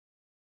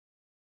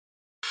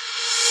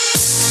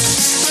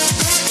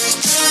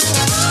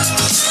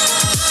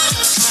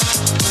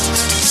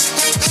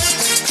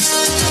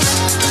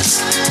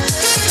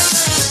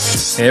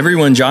Hey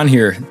everyone, John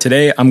here.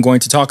 Today I'm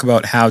going to talk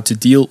about how to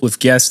deal with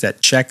guests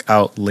that check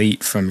out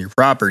late from your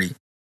property.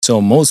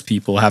 So most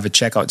people have a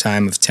checkout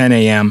time of 10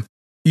 a.m.,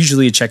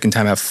 usually a check-in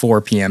time at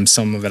 4 p.m.,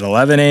 some of it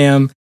 11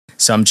 a.m.,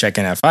 some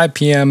check-in at 5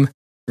 p.m.,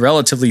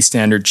 relatively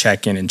standard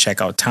check-in and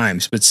checkout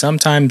times. But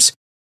sometimes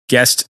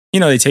guests,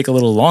 they take a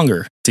little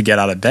longer to get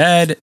out of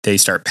bed, they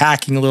start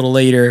packing a little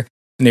later,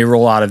 and they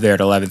roll out of there at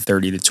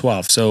 11:30 to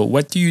 12. So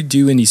what do you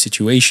do in these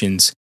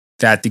situations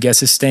that the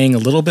guest is staying a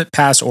little bit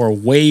past or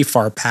way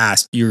far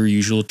past your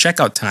usual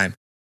checkout time?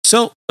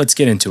 So let's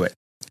get into it.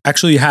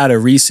 Actually had a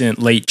recent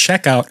late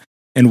checkout,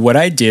 and what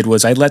I did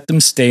was I let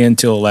them stay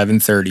until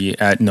 11:30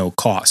 at no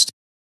cost.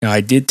 Now, I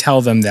did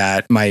tell them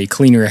that my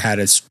cleaner had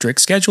a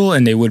strict schedule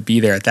and they would be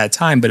there at that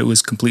time, but it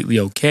was completely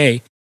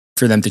okay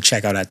for them to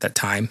check out at that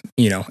time.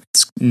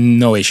 It's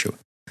no issue.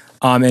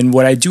 And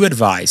what I do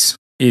advise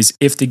is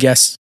if the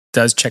guest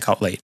does check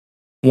out late,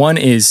 one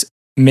is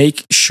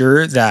make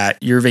sure that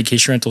your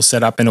vacation rental is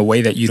set up in a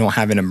way that you don't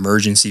have an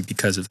emergency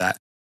because of that.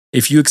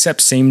 If you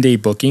accept same day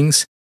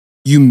bookings,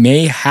 you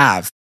may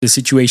have the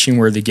situation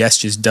where the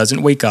guest just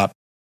doesn't wake up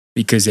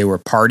because they were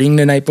partying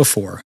the night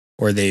before,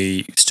 or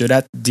they stood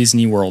at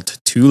Disney World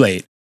too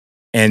late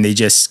and they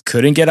just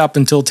couldn't get up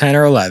until 10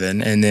 or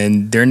 11, and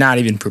then they're not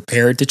even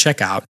prepared to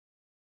check out.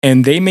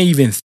 And they may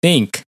even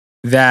think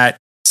that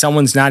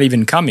someone's not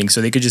even coming,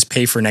 so they could just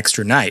pay for an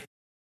extra night.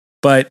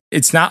 But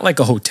it's not like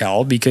a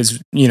hotel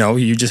because,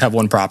 you just have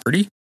one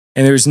property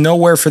and there's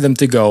nowhere for them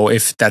to go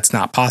if that's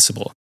not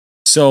possible.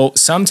 So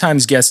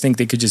sometimes guests think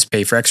they could just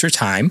pay for extra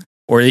time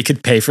or they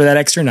could pay for that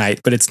extra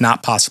night, but it's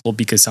not possible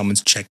because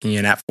someone's checking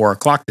in at 4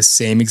 o'clock the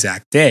same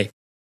exact day.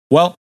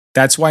 Well,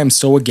 that's why I'm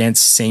so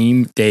against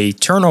same day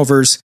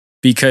turnovers,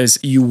 because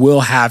you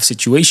will have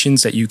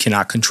situations that you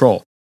cannot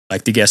control,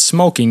 like the guest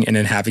smoking and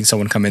then having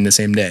someone come in the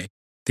same day.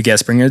 The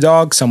guest bringing a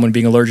dog, someone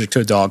being allergic to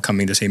a dog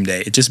coming the same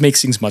day. It just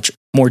makes things much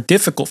more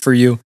difficult for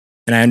you.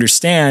 And I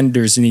understand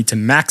there's a need to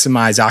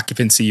maximize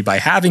occupancy by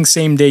having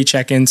same day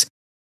check-ins,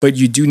 but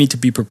you do need to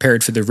be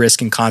prepared for the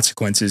risk and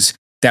consequences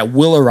that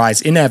will arise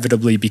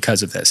inevitably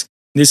because of this.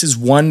 This is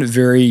one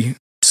very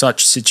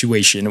such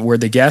situation where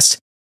the guest,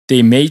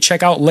 they may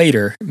check out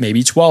later,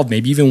 maybe 12,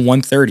 maybe even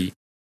 1:30.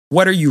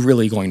 What are you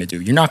really going to do?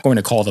 You're not going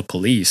to call the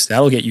police.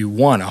 That'll get you,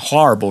 a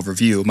horrible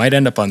review. It might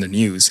end up on the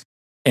news.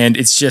 And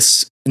it's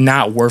just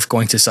not worth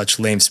going to such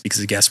lengths because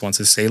the guest wants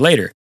to stay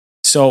later.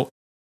 So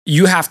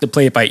you have to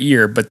play it by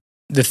ear. But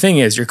the thing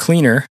is, your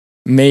cleaner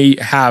may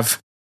have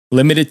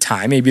limited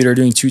time. Maybe they're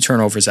doing 2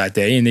 turnovers that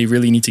day and they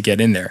really need to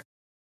get in there.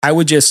 I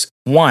would just,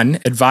 one,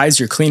 advise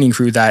your cleaning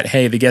crew that,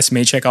 hey, the guest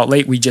may check out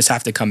late. We just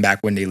have to come back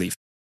when they leave,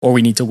 or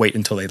we need to wait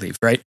until they leave,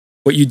 right?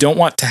 What you don't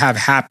want to have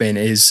happen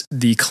is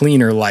the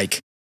cleaner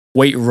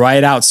wait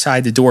right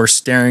outside the door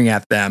staring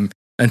at them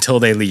until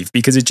they leave,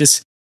 because it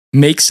just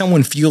makes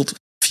someone feel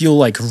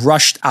like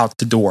rushed out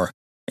the door.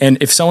 And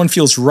if someone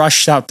feels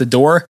rushed out the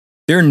door,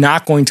 they're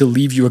not going to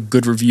leave you a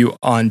good review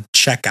on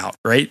checkout,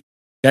 right?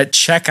 That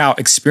checkout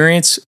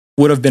experience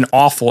would have been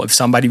awful if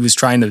somebody was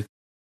trying to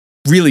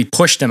really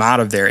push them out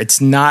of there. It's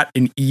not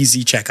an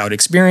easy checkout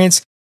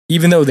experience.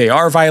 Even though they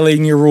are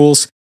violating your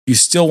rules, you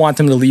still want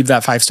them to leave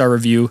that 5-star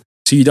review.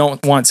 So you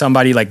don't want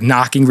somebody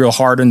knocking real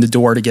hard on the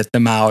door to get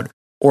them out,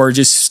 or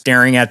just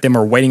staring at them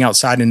or waiting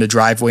outside in the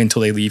driveway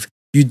until they leave.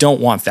 You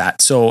don't want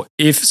that. So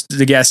if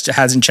the guest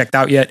hasn't checked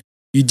out yet,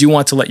 you do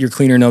want to let your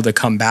cleaner know to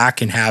come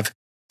back and have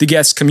the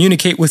guest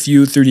communicate with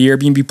you through the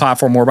Airbnb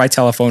platform or by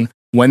telephone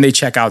when they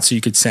check out, so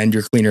you could send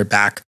your cleaner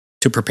back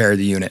to prepare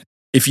the unit.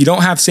 If you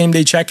don't have same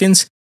day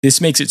check-ins, this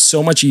makes it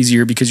so much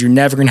easier because you're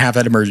never going to have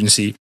that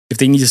emergency. If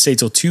they need to stay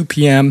till 2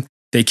 p.m.,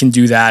 they can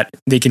do that.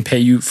 They can pay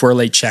you for a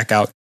late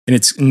checkout and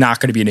it's not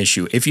going to be an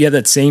issue. If you have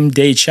that same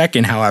day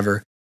check-in,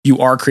 however, you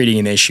are creating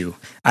an issue.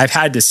 I've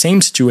had the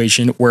same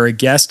situation where a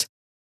guest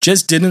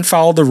just didn't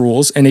follow the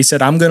rules and they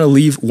said, I'm going to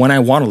leave when I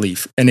want to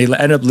leave. And they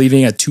ended up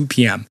leaving at 2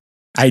 p.m.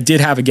 I did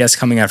have a guest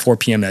coming at 4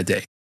 p.m. that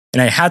day.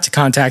 And I had to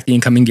contact the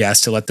incoming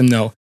guest to let them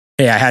know,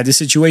 hey, I had this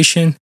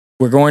situation.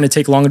 We're going to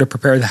take longer to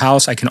prepare the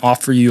house. I can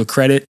offer you a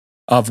credit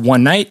of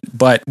 1 night,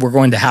 but we're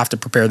going to have to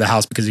prepare the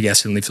house because the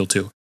guest didn't leave till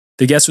 2.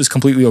 The guest was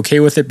completely okay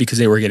with it because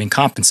they were getting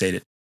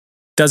compensated.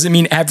 Doesn't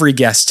mean every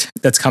guest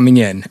that's coming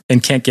in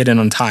and can't get in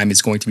on time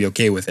is going to be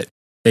okay with it.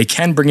 They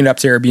can bring it up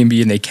to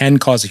Airbnb and they can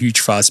cause a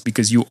huge fuss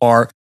because you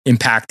are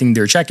impacting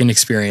their check-in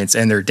experience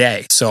and their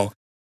day. So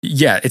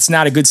yeah, it's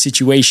not a good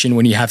situation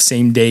when you have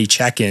same day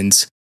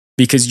check-ins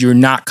because you're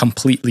not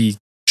completely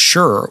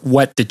sure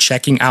what the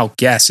checking out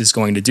guest is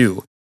going to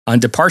do. On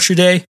departure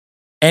day,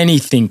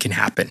 anything can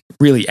happen.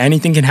 Really,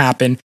 anything can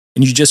happen.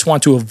 And you just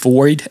want to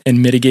avoid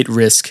and mitigate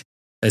risk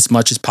as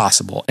much as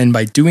possible. And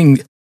by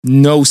doing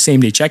no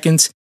same day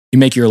check-ins, you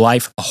make your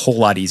life a whole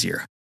lot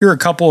easier. Here are a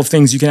couple of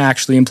things you can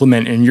actually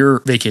implement in your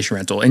vacation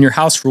rental. In your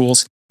house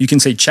rules, you can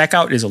say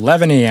checkout is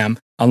 11 a.m.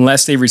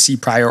 unless they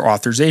receive prior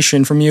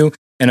authorization from you,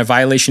 and a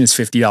violation is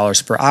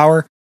 $50 per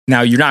hour.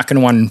 Now, you're not going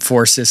to want to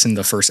enforce this in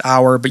the first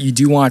hour, but you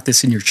do want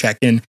this in your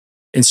check-in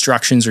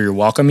instructions or your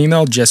welcome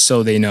email, just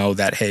so they know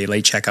that, hey,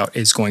 late checkout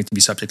is going to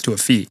be subject to a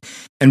fee.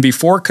 And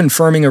before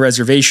confirming a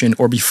reservation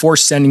or before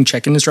sending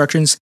check-in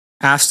instructions,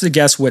 ask the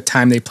guests what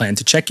time they plan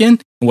to check in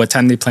and what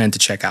time they plan to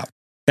check out.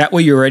 That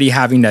way, you're already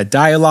having that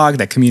dialogue,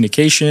 that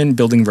communication,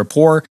 building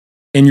rapport,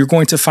 and you're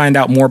going to find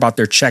out more about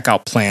their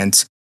checkout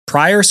plans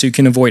prior so you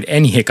can avoid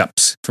any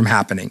hiccups from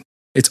happening.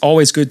 It's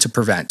always good to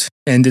prevent.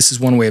 And this is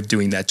one way of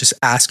doing that, just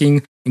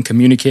asking and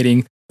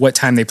communicating what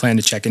time they plan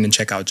to check in and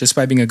check out. Just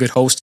by being a good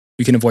host,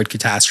 you can avoid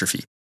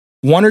catastrophe.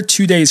 1 or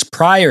 2 days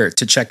prior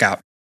to checkout,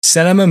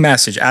 send them a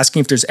message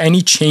asking if there's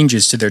any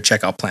changes to their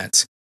checkout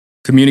plans.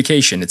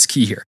 Communication, it's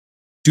key here.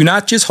 Do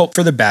not just hope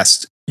for the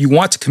best. You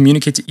want to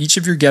communicate to each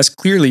of your guests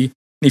clearly.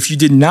 And if you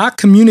did not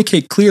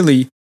communicate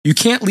clearly, you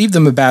can't leave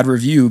them a bad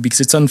review because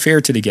it's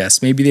unfair to the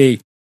guests. Maybe they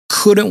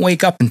couldn't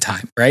wake up in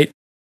time, right?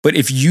 But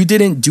if you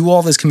didn't do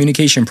all this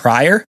communication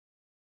prior,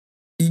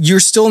 you're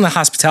still in the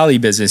hospitality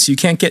business. You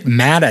can't get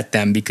mad at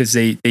them because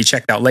they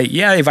checked out late.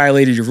 Yeah, they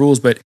violated your rules,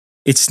 but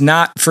it's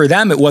not, for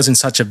them, it wasn't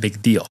such a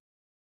big deal.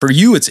 For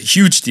you, it's a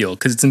huge deal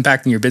because it's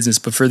impacting your business.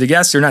 But for the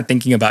guests, they're not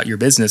thinking about your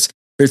business.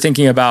 They're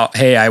thinking about,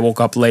 hey, I woke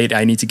up late.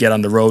 I need to get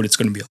on the road. It's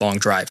going to be a long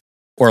drive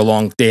or a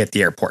long day at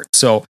the airport.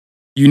 So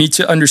you need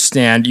to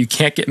understand you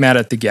can't get mad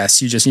at the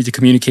guests. You just need to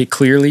communicate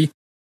clearly.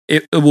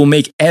 It will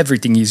make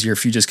everything easier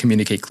if you just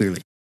communicate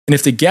clearly. And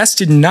if the guest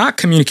did not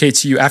communicate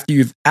to you after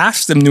you've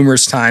asked them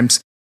numerous times,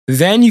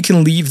 then you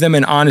can leave them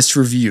an honest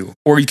review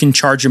or you can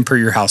charge them per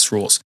your house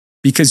rules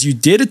because you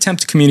did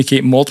attempt to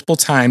communicate multiple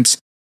times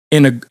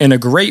in a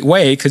great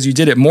way because you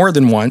did it more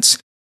than once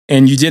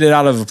and you did it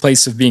out of a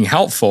place of being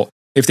helpful.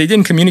 If they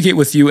didn't communicate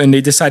with you and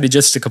they decided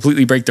just to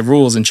completely break the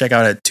rules and check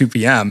out at 2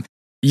 p.m.,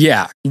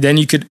 yeah, then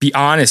you could be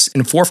honest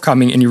and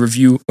forthcoming in your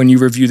review when you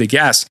review the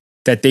guest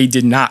that they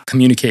did not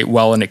communicate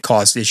well and it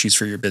caused issues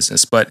for your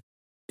business. But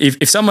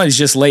if somebody's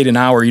just late an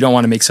hour, you don't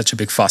want to make such a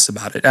big fuss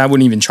about it. I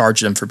wouldn't even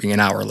charge them for being an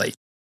hour late.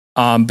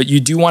 But you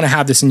do want to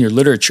have this in your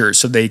literature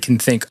so they can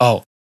think,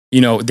 oh,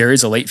 there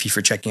is a late fee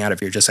for checking out of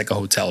here, just like a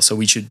hotel. So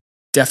we should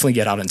definitely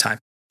get out on time.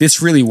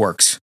 This really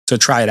works. So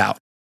try it out.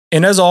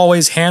 And as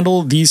always,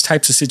 handle these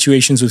types of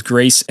situations with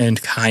grace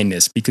and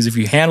kindness, because if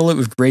you handle it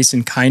with grace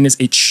and kindness,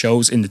 it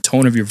shows in the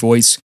tone of your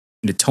voice,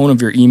 in the tone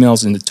of your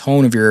emails, in the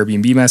tone of your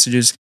Airbnb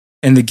messages,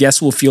 and the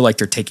guests will feel like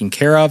they're taken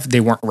care of. They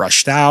weren't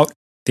rushed out.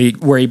 They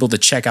were able to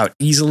check out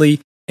easily,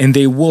 and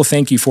they will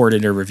thank you for it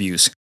in their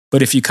reviews.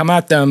 But if you come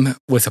at them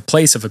with a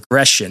place of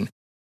aggression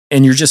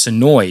and you're just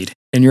annoyed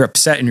and you're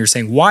upset and you're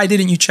saying, why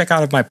didn't you check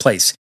out of my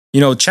place?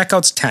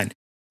 Checkout's 10.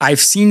 I've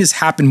seen this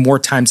happen more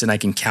times than I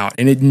can count,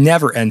 and it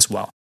never ends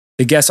well.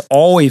 The guests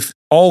always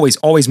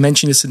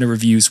mention this in the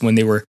reviews when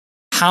they were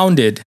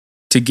hounded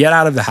to get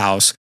out of the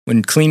house,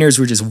 when cleaners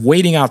were just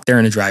waiting out there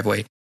in the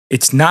driveway.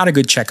 It's not a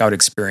good checkout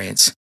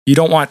experience. You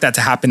don't want that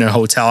to happen in a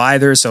hotel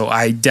either, so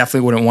I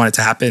definitely wouldn't want it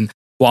to happen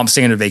while I'm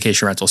staying in a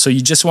vacation rental. So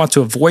you just want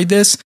to avoid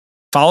this.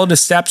 Follow the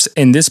steps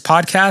in this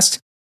podcast,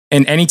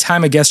 and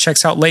anytime a guest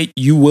checks out late,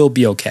 you will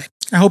be okay.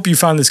 I hope you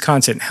found this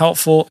content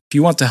helpful. If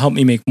you want to help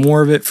me make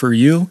more of it for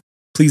you,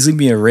 please leave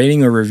me a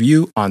rating or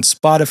review on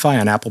Spotify,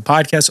 on Apple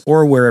Podcasts,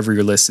 or wherever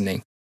you're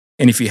listening.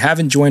 And if you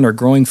haven't joined our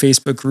growing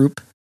Facebook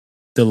group,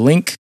 the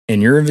link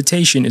and your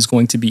invitation is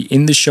going to be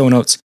in the show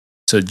notes.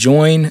 So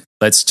join,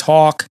 let's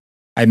talk.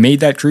 I made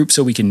that group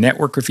so we can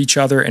network with each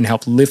other and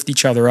help lift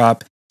each other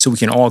up so we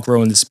can all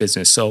grow in this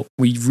business. So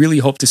we really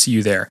hope to see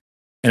you there.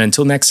 And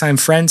until next time,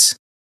 friends,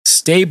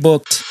 stay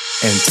booked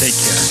and take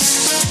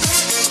care.